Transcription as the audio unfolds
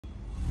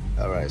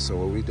All right, so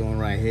what we're doing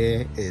right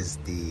here is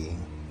the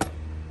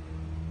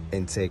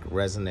intake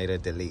resonator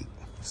delete.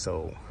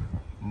 So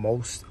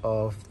most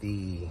of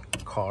the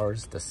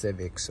cars, the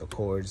Civics,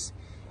 Accords,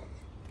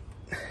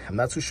 I'm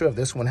not too sure if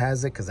this one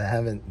has it because I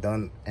haven't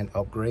done an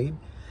upgrade.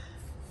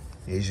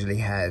 They usually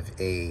have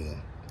a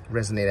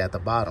resonator at the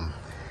bottom,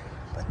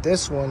 but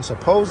this one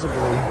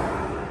supposedly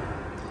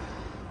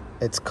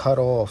it's cut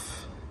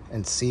off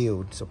and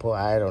sealed.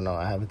 I don't know,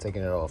 I haven't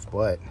taken it off,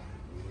 but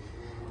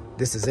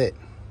this is it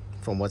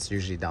from what's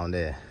usually down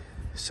there.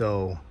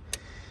 So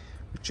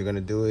what you're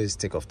gonna do is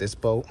take off this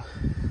bolt,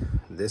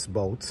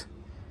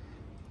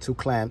 2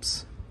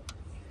 clamps,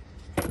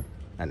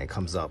 and it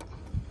comes up.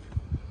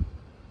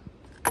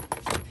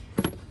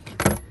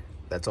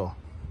 That's all.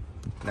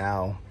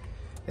 Now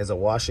there's a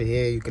washer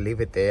here. You can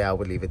leave it there. I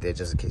would leave it there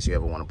just in case you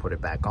ever want to put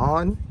it back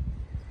on.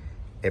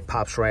 It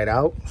pops right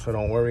out, so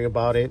don't worry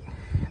about it.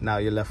 Now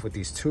you're left with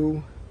these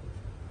 2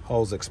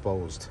 holes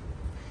exposed.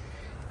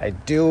 I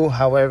do,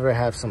 however,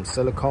 have some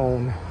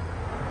silicone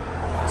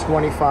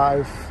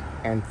 25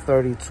 and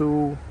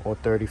 32 or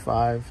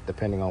 35,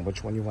 depending on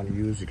which one you want to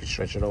use. You can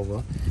stretch it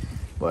over,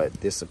 but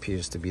this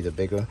appears to be the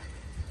bigger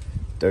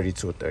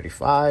 32 or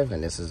 35,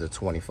 and this is a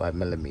 25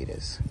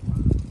 millimeters.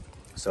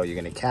 So you're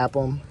gonna cap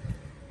them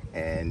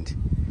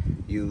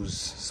and use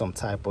some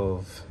type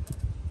of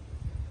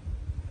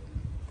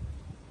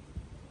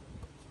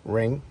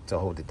ring to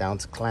hold it down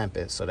to clamp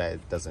it so that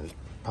it doesn't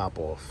pop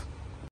off.